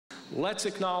Let's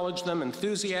acknowledge them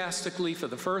enthusiastically for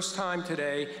the first time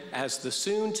today as the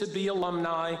soon-to-be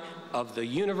alumni of the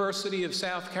University of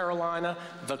South Carolina,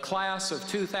 the class of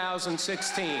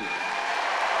 2016.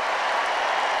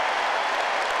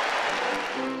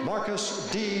 Marcus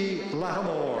D.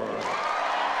 Lattimore.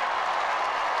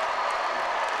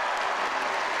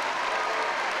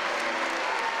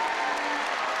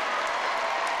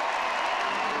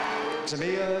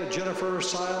 Tamia Jennifer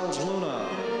Siles Luna.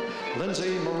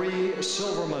 Lindsay Marie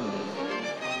Silverman.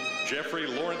 Jeffrey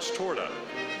Lawrence Torda.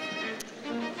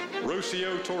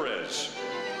 Rocio Torres.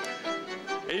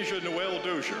 Asia Noel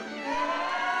Dozier.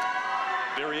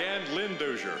 Darianne Lynn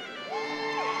Dozier.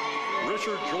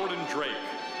 Richard Jordan Drake.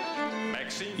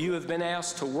 Maxine. You have been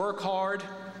asked to work hard,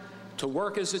 to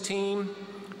work as a team,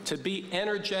 to be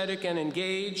energetic and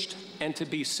engaged, and to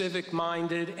be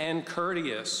civic-minded and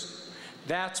courteous.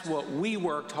 That's what we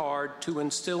worked hard to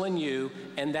instill in you,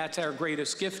 and that's our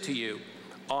greatest gift to you.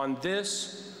 On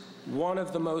this, one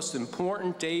of the most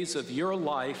important days of your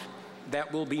life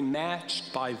that will be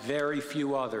matched by very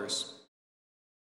few others.